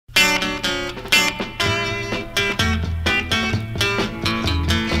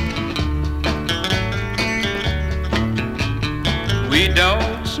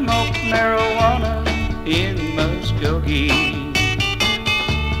smoke marijuana in Muskogee.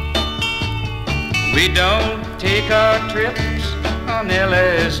 We don't take our trips on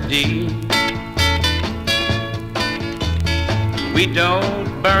LSD. We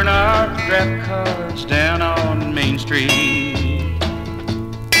don't burn our draft cards down on Main Street.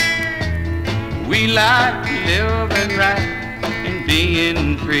 We like living right and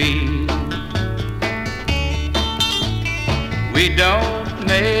being free. We don't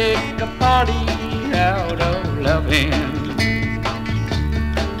make a party out of loving.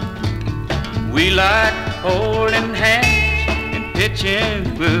 We like holding hands and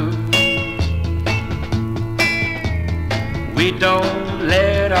pitching woo. We don't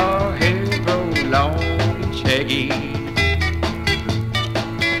let our hair grow long and shaggy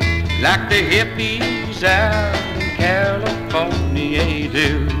like the hippies out in California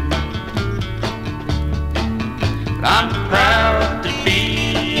do. I'm proud to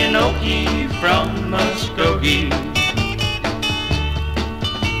be an Okie from Muskogee,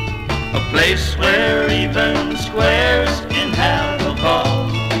 a place where even squares can have a ball.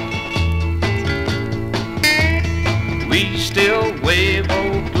 We still wave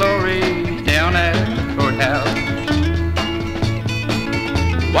Old Glory down at the courthouse.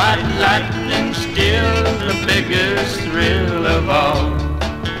 White lightning still the biggest thrill of all.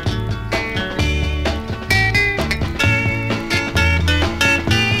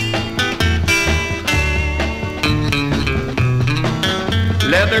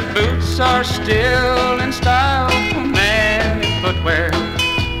 Leather boots are still in style for manly footwear.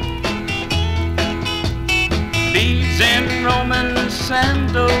 Beads and Roman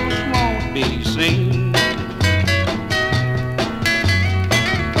sandals won't be seen.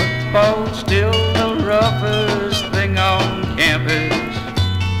 Football's still the roughest thing on campus,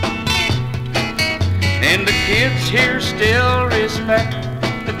 and the kids here still respect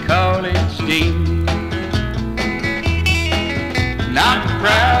the college dean. I'm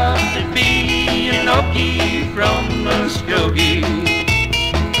proud to be an Okie from Muskogee,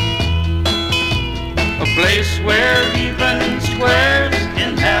 a place where even squares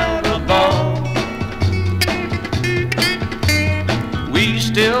can have a ball. We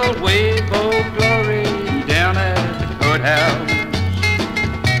still wave Old Glory down at the courthouse.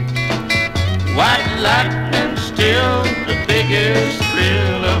 White lightning still the biggest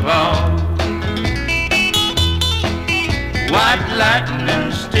thrill of all. White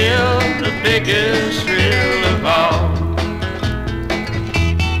lightning still the biggest thrill of all.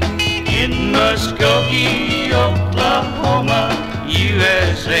 In Muskogee, Oklahoma,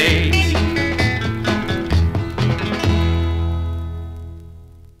 USA.